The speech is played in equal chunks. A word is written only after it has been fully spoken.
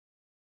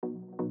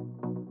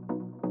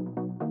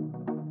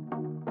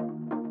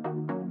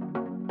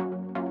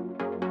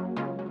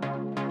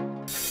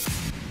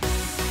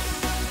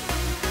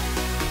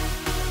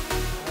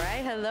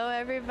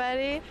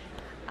everybody.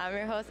 I'm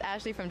your host,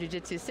 Ashley from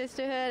Jiu-Jitsu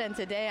Sisterhood, and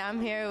today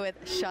I'm here with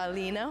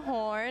Cholena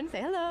Horne.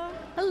 Say hello.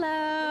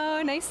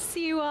 Hello. Nice to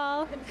see you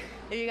all.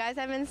 If you guys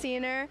haven't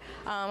seen her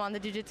on the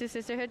Jiu-Jitsu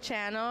Sisterhood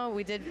channel,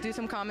 we did do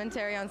some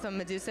commentary on some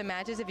Medusa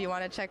matches. If you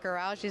want to check her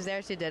out, she's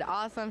there. She did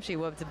awesome. She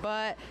whooped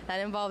butt. That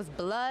involves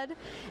blood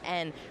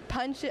and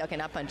punches. Okay,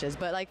 not punches,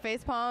 but like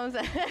face palms.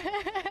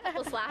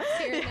 Little slaps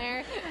here and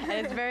there.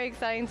 And it's very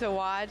exciting to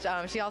watch.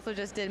 She also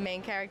just did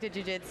main character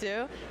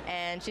Jiu-Jitsu,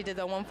 and she did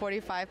the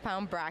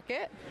 145-pound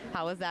bracket.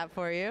 How was that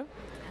for you?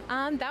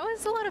 That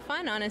was a lot of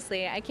fun,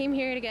 honestly. I came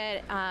here to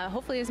get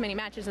hopefully as many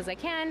matches as I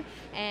can,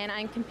 and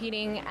I'm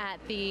competing at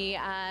the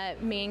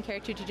main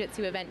character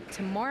Jiu-Jitsu event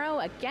tomorrow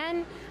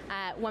again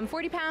at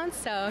 140 pounds,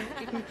 so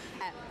you can...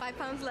 At 5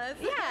 pounds less?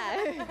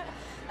 Yeah.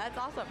 That's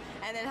awesome.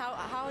 And then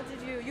how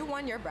did you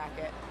won your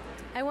bracket?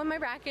 I won my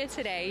bracket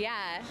today,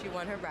 yeah. She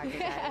won her bracket,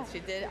 guys. She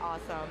did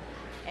awesome.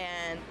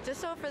 And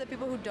just so for the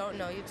people who don't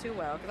know you too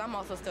well, because I'm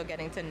also still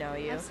getting to know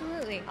you.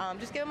 Absolutely.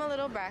 Just give them a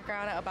little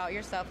background about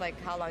yourself,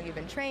 like how long you've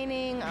been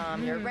training,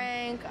 your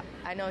rank.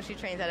 I know she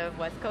trains out of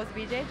West Coast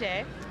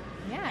BJJ.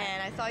 Yeah.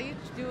 And I saw you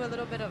do a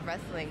little bit of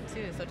wrestling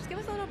too. So just give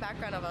us a little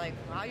background of like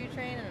how you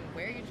train and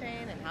where you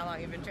train and how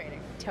long you've been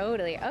training.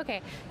 Totally.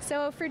 Okay.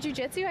 So for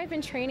Jiu-Jitsu, I've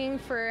been training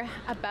for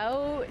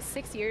about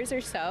 6 years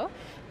or so.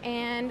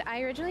 And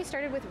I originally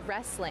started with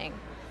wrestling.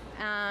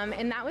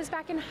 And that was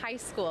back in high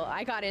school.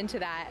 I got into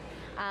that.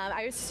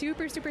 I was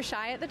super, super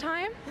shy at the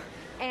time,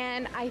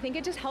 and I think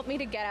it just helped me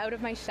to get out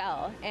of my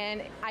shell.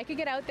 And I could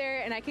get out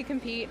there and I could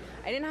compete.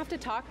 I didn't have to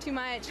talk too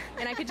much,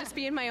 and I could just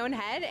be in my own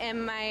head,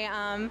 and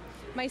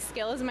my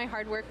skills and my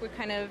hard work would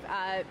kind of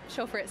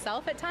show for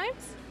itself at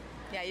times.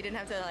 Yeah, you didn't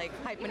have to like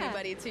hype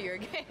anybody to your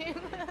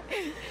game.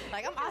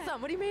 Like, I'm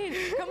awesome. What do you mean?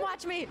 Come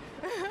watch me.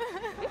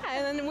 Yeah,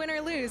 and then win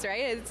or lose,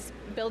 right? It's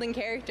building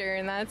character,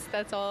 and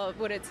that's all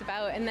what it's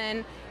about. And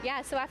then,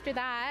 yeah, so after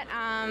that,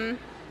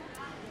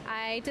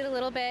 I did a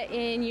little bit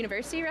in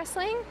university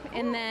wrestling,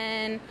 and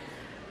then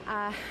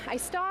I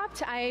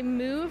stopped. I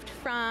moved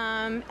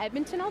from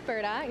Edmonton,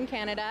 Alberta in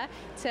Canada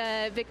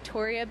to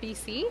Victoria,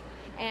 BC.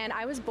 And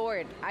I was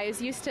bored. I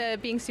was used to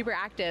being super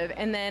active,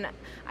 and then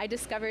I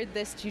discovered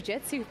this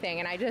jiu-jitsu thing,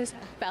 and I just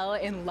fell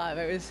in love.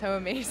 It was so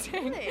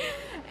amazing. Really?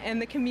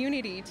 And the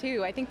community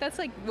too. I think that's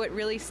like what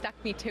really stuck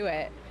me to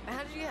it.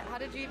 How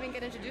did you even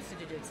get introduced to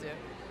jiu-jitsu?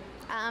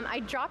 I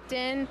dropped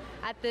in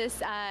at this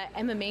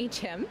MMA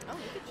gym. Oh,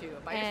 look at you!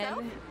 By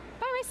yourself?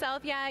 By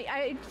myself, yeah.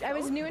 I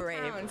was new in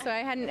town, so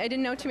I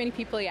didn't know too many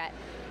people yet,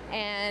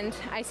 and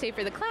I stayed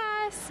for the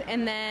class,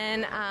 and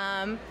then.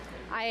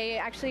 I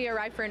actually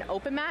arrived for an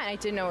open mat, and I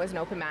didn't know it was an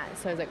open mat,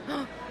 so I was like,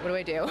 oh, what do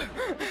I do?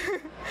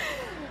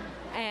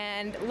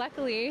 And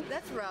luckily...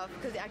 That's rough,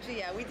 because actually,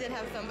 yeah, we did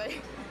have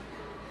somebody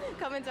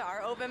come into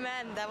our open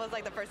mat, and that was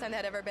like the first time they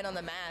had ever been on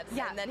the mats.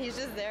 Yeah. And then he's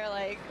just there,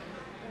 like,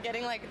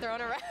 getting, like,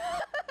 thrown around.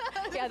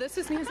 Yeah, this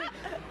was me. I was like,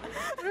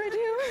 what do I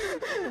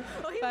do?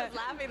 Well, he was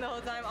laughing the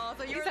whole time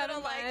also. You were a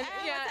little like,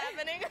 yeah. What's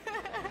happening?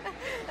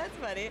 That's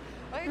funny.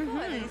 Okay, cool.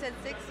 And then you said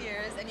 6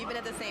 years, and you've been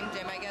at the same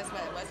gym, I guess,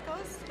 at West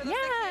Coast for those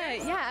 6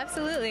 years? Yeah,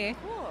 absolutely.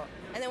 Cool.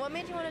 And then what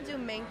made you want to do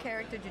main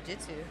character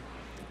jiu-jitsu?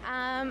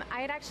 I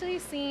had actually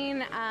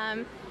seen,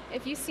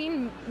 if you've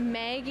seen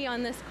Maggie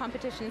on this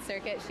competition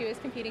circuit, she was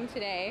competing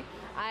today.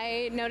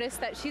 I noticed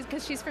that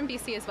because she's from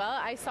BC as well,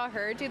 I saw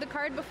her do the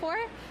card before,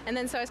 and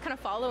then so I was kind of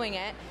following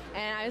it,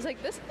 and I was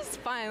like, this is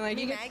fun. Like,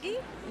 Maggie?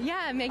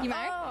 Yeah, Maggie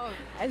Mark. Oh.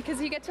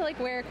 Because you get to like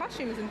wear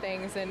costumes and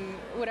things and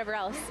whatever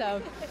else.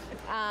 So,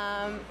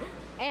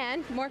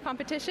 and more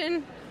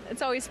competition.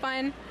 It's always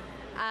fun.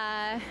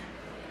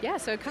 Yeah,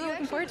 so kind of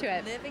looking forward to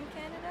it. Do you live in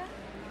Canada?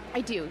 I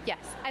do, yes.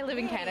 I live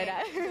in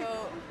Canada.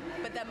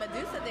 But that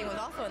Medusa thing was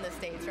also in the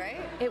States, right?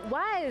 It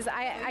was.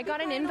 I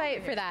got an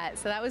invite for that,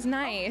 so that was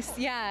nice. Oh.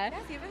 Yeah.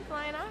 Yes, you've been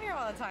flying out here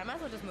all the time. Might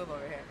as well just move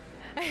over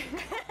here.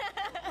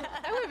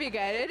 That would be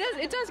good.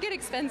 It does get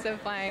expensive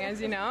flying,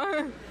 as you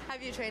know.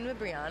 Have you trained with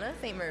Brianna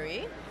St.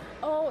 Marie?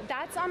 Oh,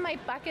 that's on my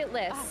bucket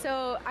list. Oh.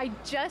 So I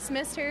just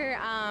missed her.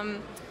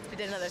 She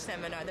did another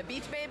seminar. The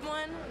Beach Babe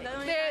one? There's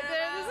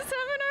a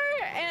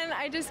seminar, and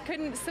I just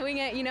couldn't swing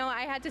it. You know,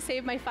 I had to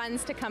save my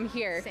funds to come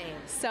here. Same.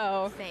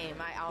 So, same.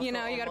 I also you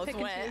gotta pick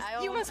went. And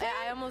choose.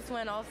 I almost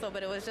went also,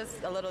 but it was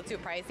just a little too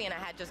pricey, and I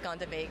had just gone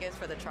to Vegas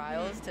for the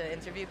trials to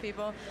interview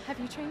people. Have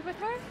you trained with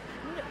her?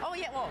 Oh,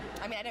 yeah. Well,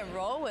 I mean, I didn't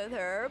roll with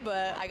her,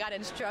 but I got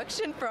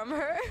instruction from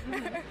her.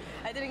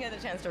 I didn't get the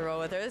chance to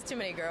roll with her. There's too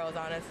many girls,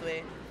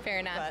 honestly. Fair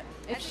enough.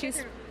 But if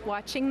she's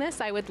watching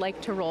this, I would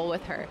like to roll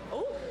with her.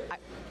 Oh,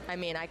 I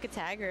mean, I could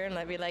tag her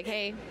and be like,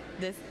 hey,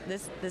 this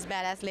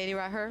badass lady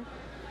right here,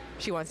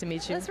 she wants to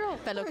meet you. Let's roll.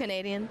 Fellow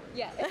Canadian.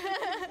 Yeah.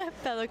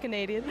 Fellow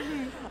Canadian.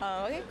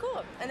 Okay,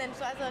 cool. And then,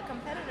 so as a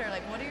competitor,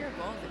 like, what are your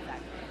goals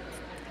exactly?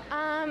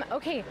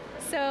 Okay,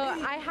 so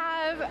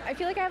I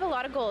feel like I have a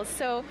lot of goals.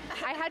 So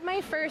I had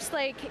my first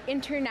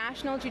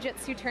international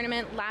jiu-jitsu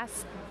tournament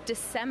last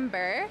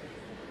December,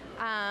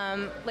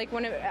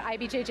 one of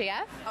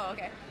IBJJF. Oh,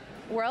 okay.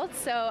 World.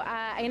 So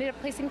I ended up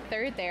placing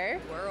third there.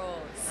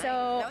 World.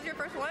 So that was your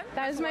first one?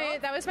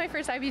 That was my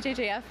first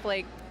IBJJF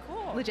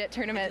cool. legit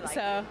tournament. Did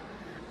you like so it?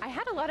 I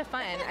had a lot of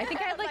fun. I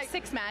think I had like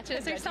 6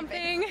 matches or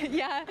something.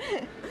 Yeah.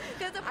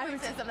 It's a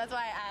point system. That's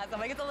why I asked. I'm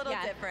like, it's a little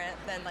different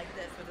than like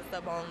this with the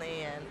sub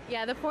only. And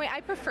yeah,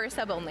 I prefer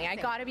sub only. I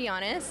gotta be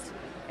honest.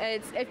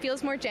 It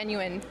feels more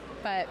genuine,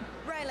 but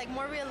right, like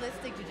more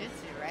realistic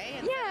jiu-jitsu, right?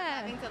 Instead of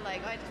having to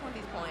like, oh, I just want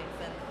these points,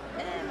 and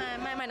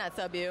I might not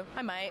sub you.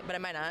 I might, but I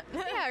might not.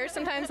 Yeah, or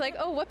sometimes like,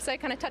 oh, whoops, I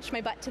kind of touched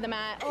my butt to the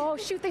mat. Oh,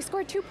 shoot, they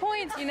scored 2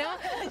 points, you know?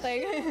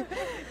 Like,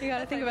 you got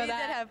to think about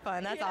that. We did have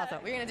fun. That's awesome.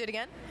 We're going to do it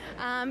again?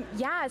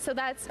 Yeah, so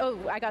that's,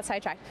 I got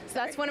sidetracked. So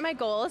that's one of my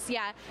goals,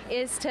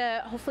 is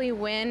to hopefully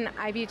win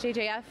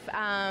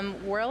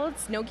IBJJF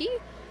Worlds Nogi.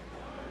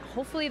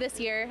 Hopefully this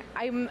year.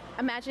 I'm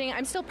imagining,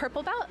 I'm still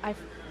purple belt,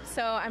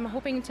 so I'm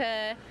hoping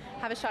to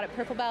have a shot at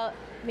purple belt,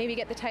 maybe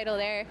get the title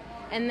there.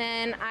 And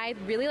then I'd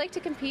really like to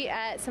compete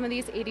at some of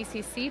these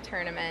ADCC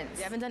tournaments.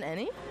 You haven't done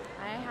any?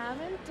 I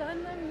haven't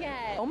done them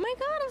yet. Oh my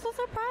God, I'm so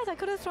surprised. I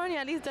could have sworn you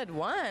at least did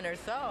one or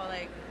so.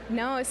 Like.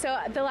 No, so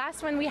the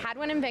last one, we had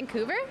one in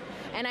Vancouver,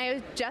 and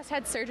I just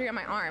had surgery on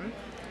my arm.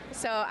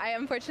 So I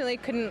unfortunately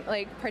couldn't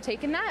like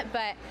partake in that,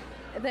 but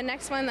the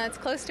next one that's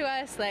close to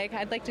us, like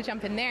I'd like to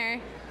jump in there,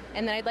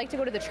 and then I'd like to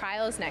go to the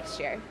trials next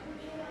year.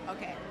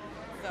 Okay.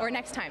 So or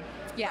next time.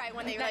 Yeah. Right,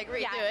 when they like redo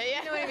it. Yeah.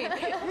 You know what I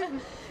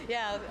mean?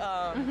 Yeah.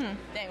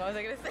 Dang, what was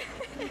I going to say?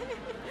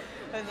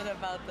 Was it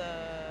about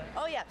the...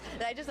 Oh, yeah.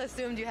 I just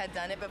assumed you had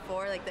done it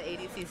before, like the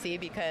ADCC,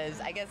 because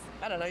I guess,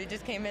 I don't know, you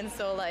just came in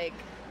so, like,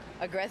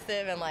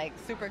 aggressive and, like,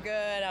 super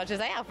good. I was just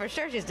like, yeah, for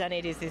sure she's done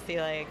ADCC.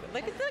 Like,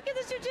 look at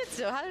this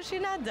jiu-jitsu. How has she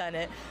not done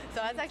it?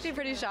 So that's actually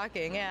pretty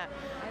shocking, yeah.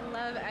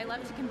 I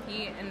love to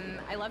compete, and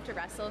I love to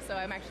wrestle, so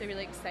I'm actually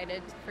really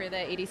excited for the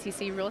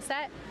ADCC rule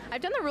set.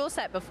 I've done the rule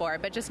set before,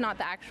 but just not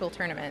the actual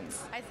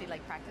tournaments. I see,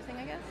 like practicing,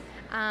 I guess?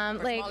 Or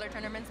like smaller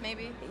tournaments,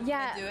 maybe?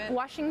 Yeah, do it?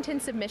 Washington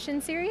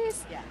Submission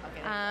Series. Yeah,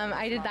 okay.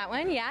 I did that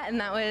one,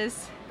 and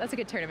that's a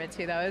good tournament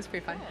too, though. It was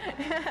pretty fun.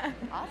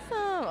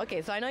 Awesome.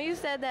 Okay, so I know you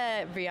said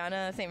that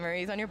Brianna St.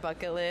 Marie's on your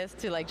bucket list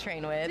to like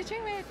train with. To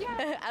train with,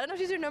 yeah. I don't know if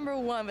she's your number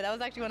one, but that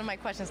was actually one of my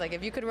questions. Like,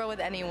 if you could roll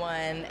with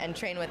anyone and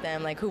train with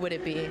them, like, who would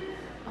it be?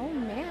 Oh,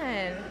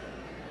 man.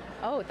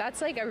 Oh,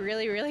 that's like a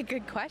really, really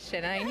good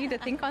question. I need to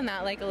think on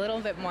that like a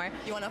little bit more.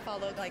 You want to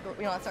follow, like,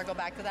 you want to circle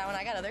back to that one?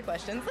 I got other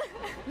questions.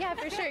 Yeah,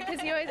 for sure. Because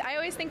I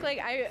always think like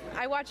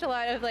I watch a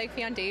lot of like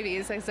Fionn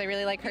Davies because I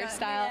really like her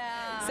style.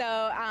 Yeah.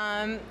 So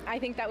I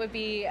think that would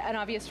be an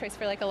obvious choice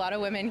for like a lot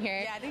of women here.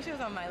 Yeah, I think she was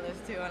on my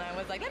list too, and I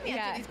was like, let me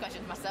answer these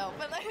questions myself.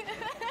 But like,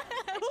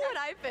 who would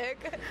I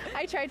pick?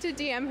 I tried to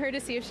DM her to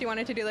see if she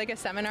wanted to do like a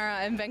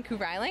seminar in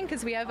Vancouver Island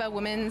because we have a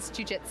women's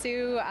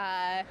jiu-jitsu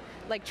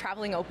like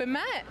traveling open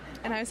mat,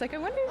 and I was like, I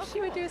wonder if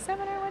she would do a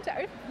seminar one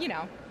time, you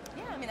know.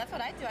 Yeah, I mean that's what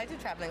I do. I do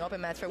traveling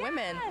open mats for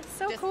women.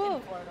 So just cool.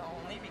 In Florida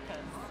only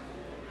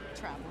because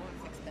travel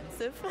is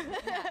expensive. Well,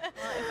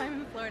 if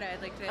I'm in Florida,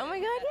 I'd like to. Oh my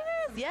God,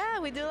 yes,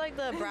 yeah. We do like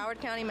the Broward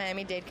County,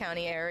 Miami-Dade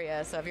County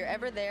area. So if you're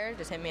ever there,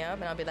 just hit me up,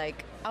 and I'll be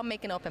like, I'll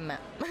make an open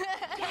mat.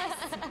 Yes,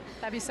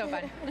 that'd be so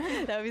fun.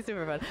 That would be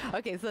super fun.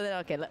 Okay,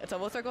 so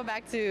we'll circle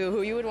back to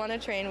who you would want to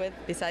train with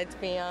besides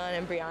Fionn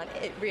and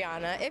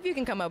Brianna, if you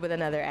can come up with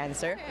another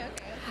answer. Okay.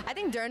 I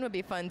think Dern would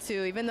be fun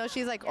too, even though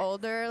she's like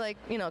older, like,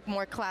 you know,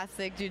 more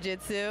classic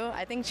jiu-jitsu.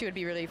 I think she would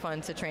be really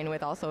fun to train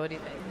with also. What do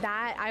you think?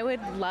 That I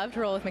would love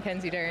to roll with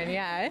Mackenzie Dern.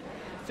 Yeah.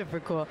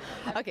 Super cool.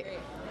 Okay.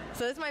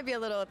 So this might be a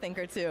little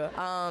thinker too.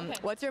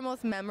 What's your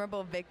most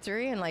memorable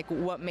victory and like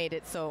what made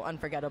it so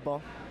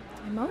unforgettable?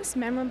 Most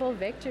memorable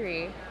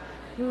victory?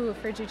 Ooh,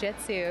 for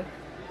jiu-jitsu.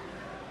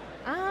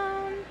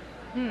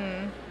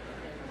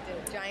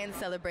 Giant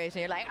celebration.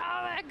 You're like,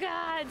 oh my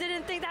God,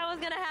 didn't think that was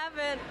gonna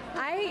happen.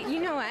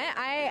 You know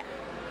what?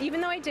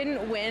 Even though I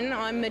didn't win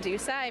on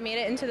Medusa, I made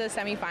it into the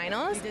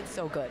semifinals. You did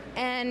so good.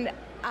 And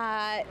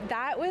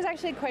that was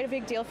actually quite a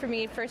big deal for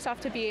me. First off,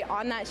 to be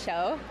on that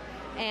show,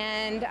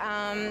 and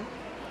I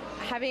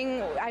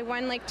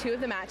won like 2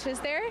 of the matches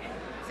there.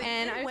 So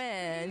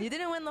you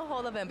didn't win the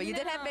whole event, but you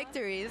did have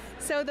victories.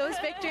 So those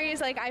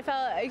victories, like I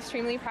felt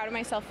extremely proud of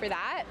myself for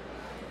that.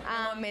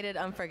 And what made it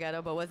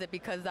unforgettable? Was it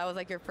because that was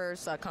like your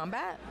first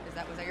combat?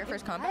 Was that your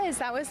first combat? Yes,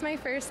 that was my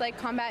first like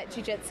combat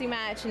jiu-jitsu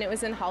match, and it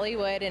was in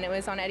Hollywood, and it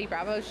was on Eddie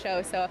Bravo's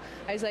show. So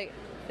I was like,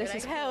 this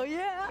is hell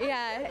yeah.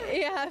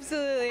 Yeah,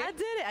 absolutely. I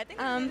did it. I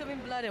think you did some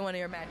blood in one of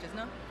your matches,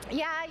 no?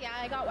 Yeah,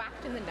 I got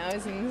whacked in the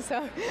nose, and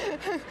so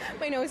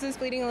my nose was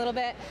bleeding a little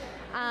bit.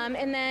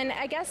 And then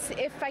I guess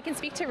if I can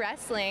speak to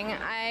wrestling,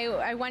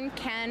 I won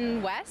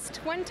Can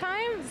West one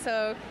time,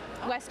 so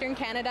Western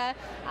Canada.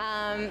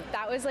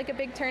 That was like a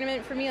big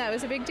tournament for me. That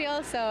was a big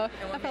deal, so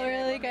I felt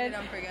really good. Made it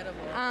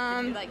unforgettable?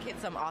 Did you like hit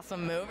some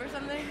awesome move or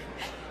something?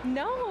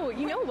 No,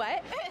 you know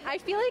what? I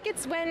feel like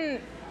it's when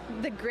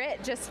the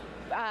grit just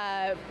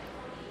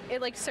it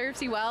like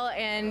serves you well,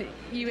 and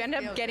you end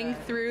up getting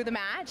through the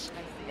match.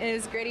 It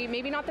is gritty,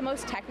 maybe not the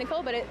most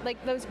technical, but it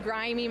like those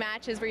grimy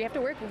matches where you have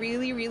to work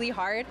really, really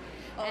hard.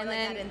 Oh, and like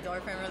then that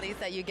endorphin release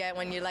that you get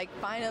when you're like,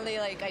 finally,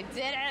 like, I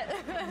did it.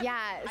 Yeah,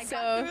 I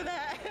got through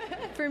that.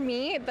 For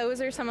me, those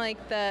are some like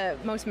the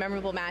most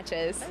memorable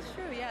matches. That's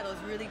true. Yeah,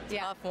 those really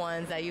tough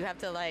ones that you have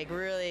to like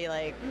really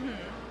like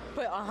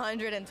put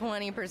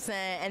 120%,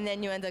 and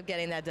then you end up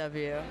getting that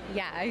W.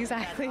 Yeah,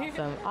 exactly.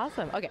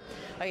 Awesome. Okay,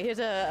 here's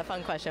a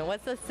fun question.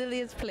 What's the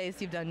silliest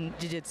place you've done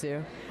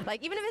jiu-jitsu?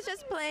 Like, even if it's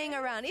just playing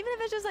around, even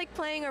if it's just like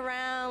playing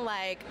around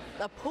like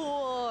a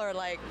pool or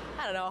like,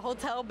 I don't know, a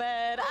hotel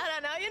bed. I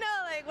don't know,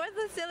 like what's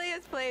the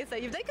silliest place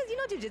that you've done?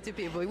 Because jiu-jitsu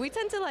people, we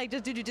tend to like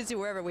just do jiu-jitsu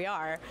wherever we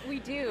are. We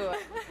do.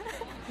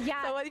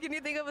 Yeah. So what can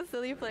you think of a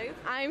silly place?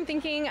 I'm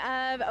thinking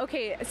of,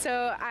 okay,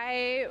 so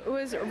I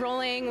was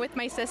rolling with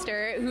my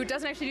sister who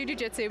doesn't actually do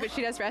jiu-jitsu, but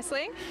she does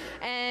wrestling,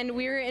 and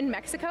we were in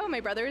Mexico. My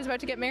brother was about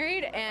to get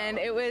married, and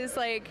it was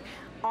like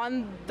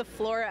on the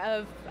floor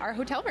of our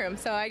hotel room.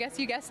 So I guess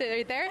you guessed it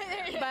right there.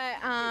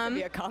 But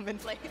be a common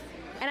place.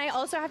 And I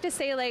also have to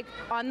say, like,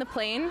 on the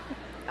plane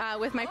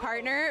with my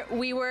partner,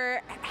 we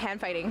were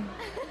hand fighting.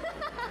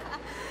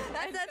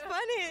 That's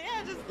funny.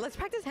 Yeah, just let's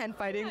practice hand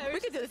fighting. We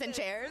could do this in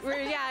chairs.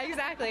 Yeah,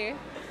 exactly.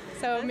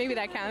 So maybe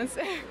that counts.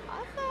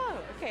 Awesome.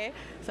 Okay.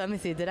 So let me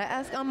see. Did I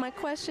ask all my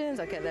questions?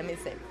 Okay, let me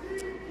see.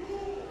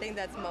 I think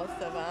that's most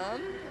of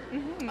them.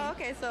 Mm-hmm.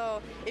 Okay,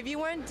 so if you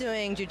weren't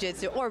doing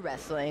jiu-jitsu or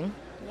wrestling,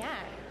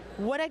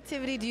 what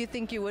activity do you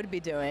think you would be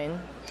doing?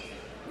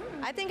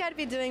 I think I'd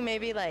be doing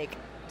maybe like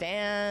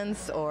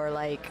dance or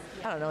like,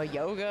 I don't know,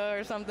 yoga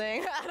or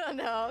something. I don't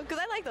know, because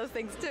I like those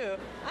things too.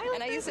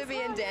 I used to be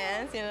in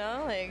dance,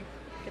 like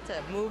get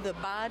to move the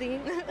body.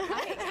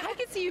 I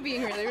could see you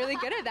being really, really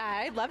good at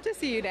that. I'd love to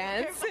see you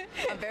dance.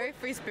 I'm very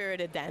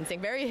free-spirited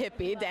dancing, very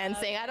hippie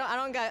dancing. I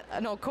don't got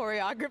no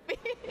choreography.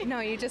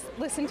 No, you just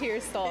listen to your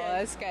soul. Yeah.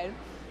 That's good.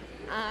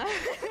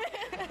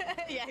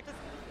 Yeah, just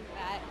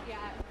that.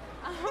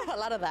 Yeah. A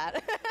lot of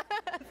that.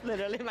 That's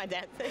literally my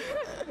dancing.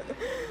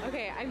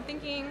 Okay, I'm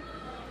thinking.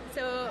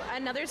 So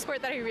another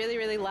sport that I really,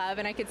 really love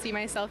and I could see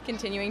myself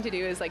continuing to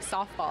do is like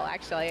softball,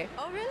 actually.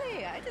 Oh,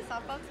 really? I did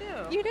softball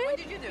too. You did? When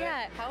did you do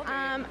it? How old were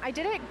you? I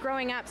did it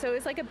growing up, so it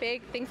was like a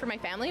big thing for my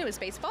family. It was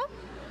baseball.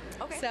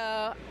 Okay.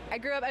 So I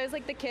grew up, I was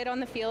like the kid on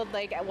the field,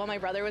 like while my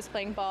brother was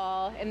playing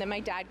ball, and then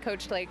my dad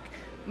coached like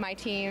my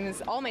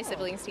teams, all my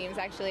siblings' teams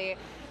actually.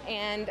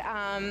 And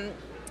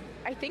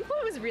I think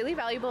what was really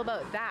valuable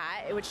about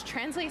that, which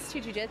translates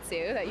to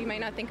jiu-jitsu, that you might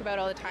not think about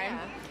all the time,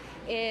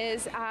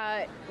 is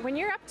when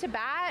you're up to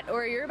bat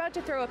or you're about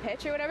to throw a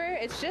pitch or whatever,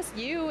 it's just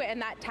you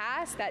and that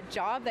task, that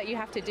job that you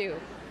have to do.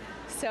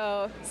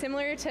 So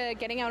similar to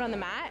getting out on the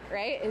mat,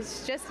 right?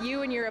 It's just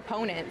you and your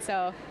opponent.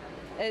 So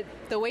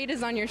the weight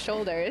is on your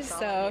shoulders.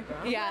 So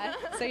yeah,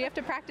 so you have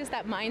to practice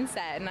that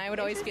mindset. And I would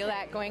always feel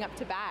that going up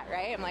to bat,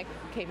 right? I'm like,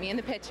 okay, me and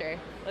the pitcher.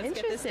 Let's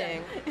get this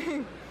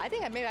done. I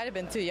think maybe I'd have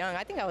been too young.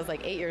 I think I was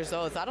like 8 years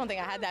old, so I don't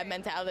think I had that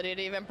mentality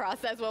to even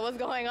process what was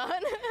going on.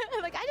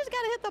 Like, I just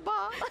gotta hit the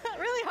ball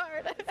really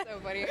hard. So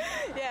funny.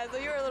 Yeah, so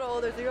you were a little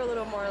older, so you were a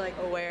little more like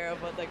aware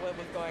of what was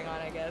going on,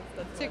 I guess.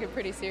 Took it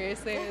pretty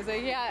seriously. I was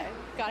like, yeah,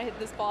 gotta hit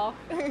this ball.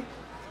 And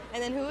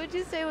then who would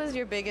you say was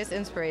your biggest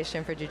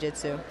inspiration for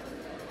jiu-jitsu?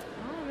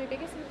 My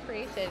biggest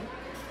inspiration,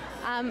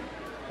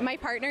 my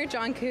partner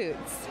John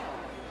Coots,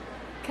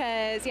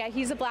 because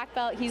he's a black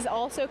belt. He's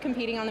also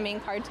competing on the main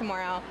card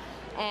tomorrow,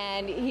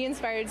 and he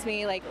inspires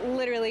me like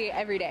literally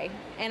every day.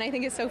 And I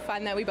think it's so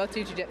fun that we both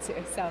do jiu-jitsu.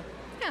 So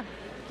yeah.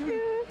 Cute.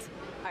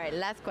 All right,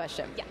 last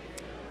question. Yeah.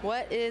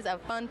 What is a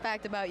fun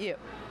fact about you,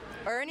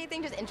 or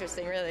anything just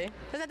interesting? Really,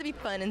 doesn't have to be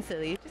fun and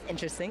silly. Just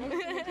interesting.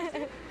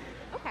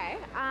 Okay.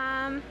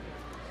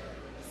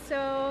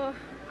 So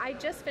I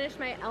just finished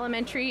my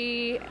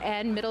elementary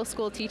and middle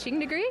school teaching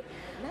degree.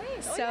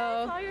 Nice. So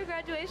I saw your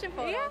graduation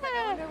photo. Yeah.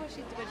 I wonder what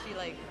she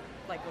like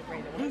what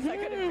grade it was. I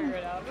couldn't figure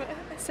it out.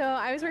 So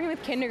I was working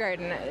with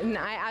kindergarten, and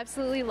I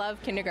absolutely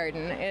love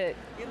kindergarten.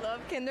 You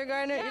love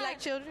kindergarten? Yeah. You like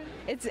children?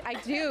 I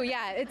do.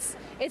 Yeah.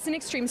 It's an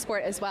extreme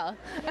sport as well.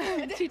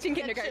 Teaching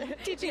kindergarten.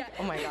 Teaching. Yeah.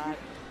 Oh my God.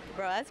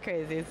 Bro, that's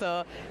crazy.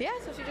 So, yeah,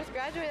 so she just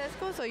graduated. That's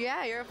cool. So,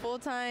 yeah, you're a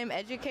full-time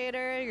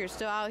educator. You're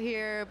still out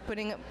here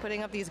putting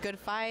up these good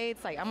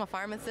fights. Like, I'm a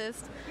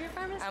pharmacist. You're a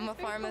pharmacist? I'm a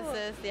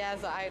pharmacist. Cool. Yeah,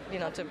 so I,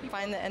 to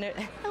find the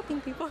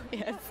helping people.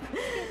 Yes.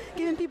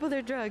 Giving people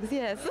their drugs.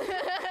 Yes.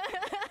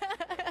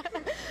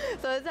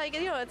 So it's like,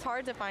 it's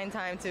hard to find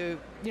time to,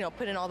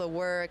 put in all the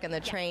work and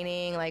the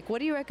training. Like, what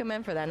do you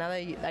recommend for that? Now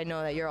that I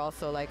know that you're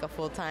also like a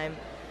full-time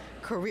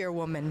career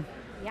woman.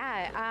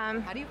 Yeah.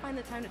 How do you find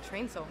the time to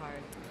train so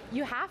hard?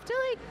 You have to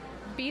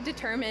be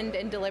determined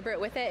and deliberate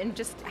with it, and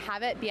just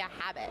have it be a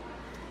habit.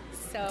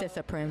 So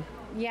discipline.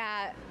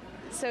 Yeah.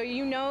 So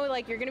you're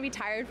going to be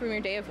tired from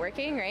your day of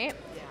working, right?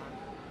 Yeah.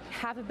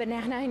 Have a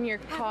banana in your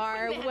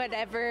car,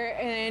 whatever,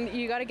 and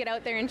you got to get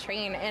out there and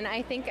train. And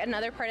I think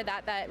another part of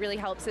that really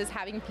helps is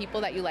having people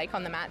that you like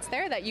on the mats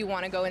there that you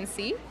want to go and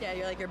see. Yeah,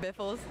 you're like your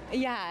biffles.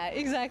 Yeah,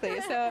 exactly.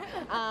 So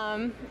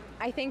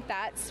I think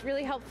that's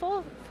really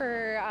helpful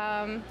for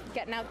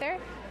getting out there,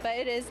 but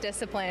it is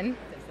discipline.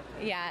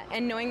 Yeah,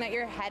 and knowing that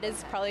your head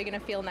is probably going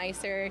to feel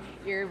nicer,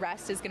 your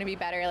rest is going to be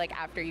better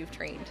after you've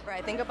trained.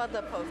 Right, think about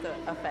the post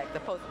effect,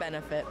 the post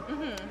benefit.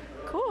 Mm-hmm.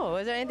 Cool.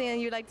 Is there anything that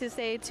you'd like to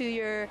say to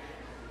your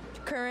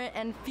current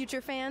and future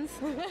fans?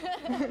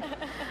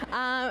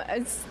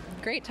 It's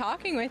great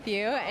talking with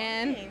you,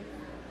 and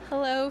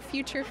hello,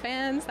 future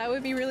fans. That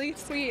would be really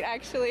sweet,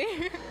 actually.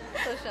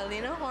 So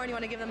Cholena Horne, you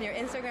want to give them your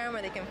Instagram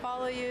where they can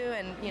follow you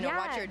and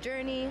watch your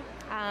journey?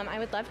 I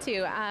would love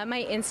to.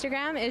 My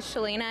Instagram is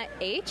Cholena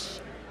H.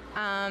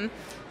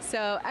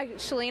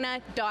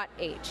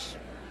 Cholena.h.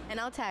 And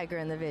I'll tag her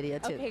in the video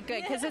too. Okay,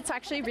 good, because it's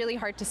actually really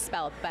hard to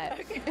spell, but...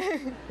 Okay.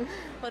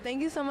 Well,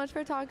 thank you so much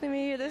for talking to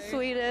me. You're the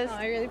sweetest. Oh,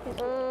 I really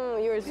appreciate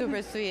it. You were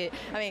super sweet.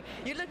 I mean,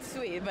 you look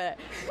sweet, but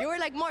you were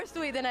like more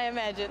sweet than I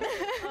imagined.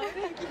 Oh,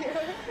 thank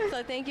you.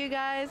 So thank you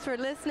guys for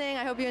listening.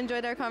 I hope you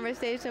enjoyed our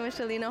conversation with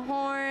Cholena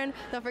Horne.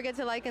 Don't forget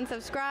to like and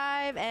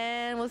subscribe,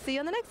 and we'll see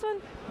you on the next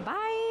one.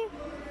 Bye.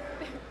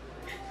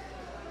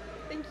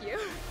 Thank you.